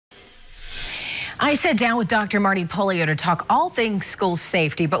I sat down with Dr. Marty Pollio to talk all things school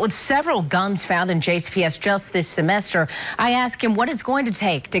safety, but with several guns found in JCPS just this semester, I asked him what it's going to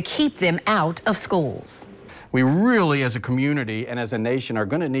take to keep them out of schools. We really, as a community and as a nation, are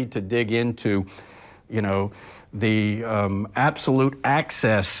going to need to dig into, the absolute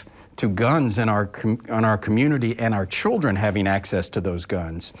access to guns in our community and our children having access to those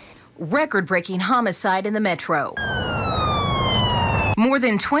guns. Record-breaking homicide in the metro. More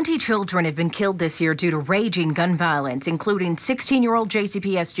than 20 children have been killed this year due to raging gun violence, including 16-year-old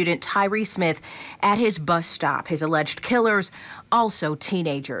JCPS student Tyree Smith at his bus stop. His alleged killers, also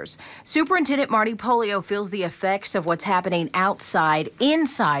teenagers. Superintendent Marty Pollio feels the effects of what's happening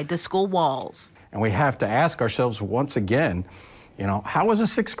inside the school walls. And we have to ask ourselves once again, how is a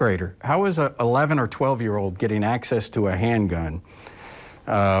sixth grader, how is a 11 or 12-year-old getting access to a handgun?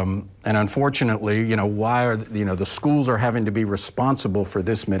 And unfortunately, why are the schools are having to be responsible for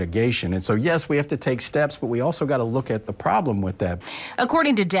this mitigation? And so, yes, we have to take steps, but we also got to look at the problem with that.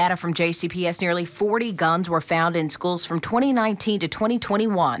 According to data from JCPS, nearly 40 guns were found in schools from 2019 to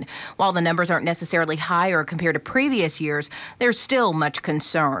 2021. While the numbers aren't necessarily higher compared to previous years, there's still much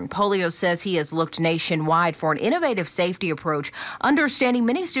concern. Pollio says he has looked nationwide for an innovative safety approach, understanding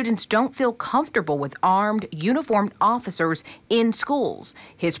many students don't feel comfortable with armed, uniformed officers in schools.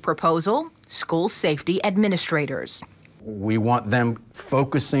 His proposal, school safety administrators. We want them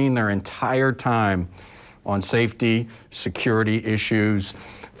focusing their entire time on safety, security issues,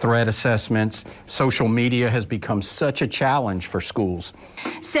 threat assessments. Social media has become such a challenge for schools.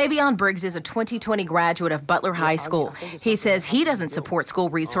 Savion Briggs is a 2020 graduate of Butler High School. He says he doesn't support school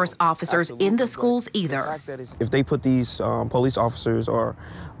resource officers in the schools either. If they put these police officers or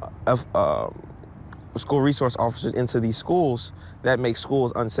school resource officers into these schools, that makes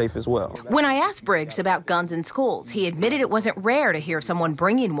schools unsafe as well. When I asked Briggs about guns in schools, he admitted it wasn't rare to hear someone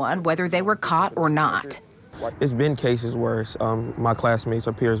bringing one, whether they were caught or not. It's been cases where my classmates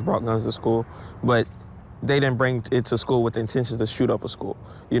or peers brought guns to school, but they didn't bring it to school with the intention to shoot up a school.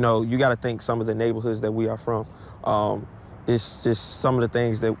 You got to think some of the neighborhoods that we are from. It's just some of the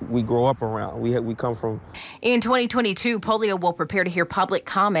things that we grow up around. We come from. In 2022, Pollio will prepare to hear public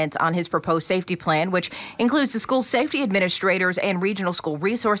comments on his proposed safety plan, which includes the school safety administrators and regional school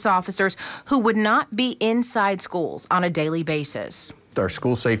resource officers who would not be inside schools on a daily basis. Our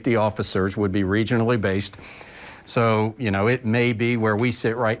school safety officers would be regionally based. So, it may be where we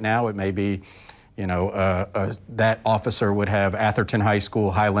sit right now, it may be, that officer would have Atherton High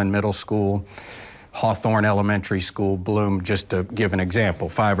School, Highland Middle School, Hawthorne Elementary School, Bloom, just to give an example,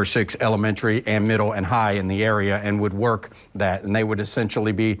 5 or 6 elementary and middle and high in the area, and would work that, and they would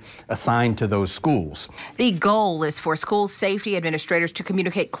essentially be assigned to those schools. The goal is for school safety administrators to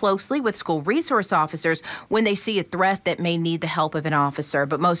communicate closely with school resource officers when they see a threat that may need the help of an officer.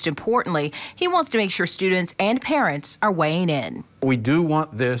 But most importantly, he wants to make sure students and parents are weighing in. We do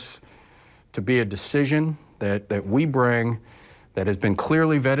want this to be a decision that we bring that has been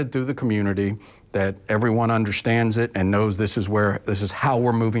clearly vetted through the community, that everyone understands it and knows this is how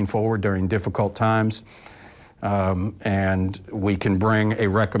we're moving forward during difficult times. And we can bring a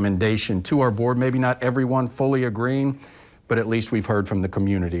recommendation to our board, maybe not everyone fully agreeing, but at least we've heard from the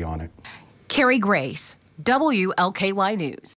community on it. Carrie Grace, WLKY News.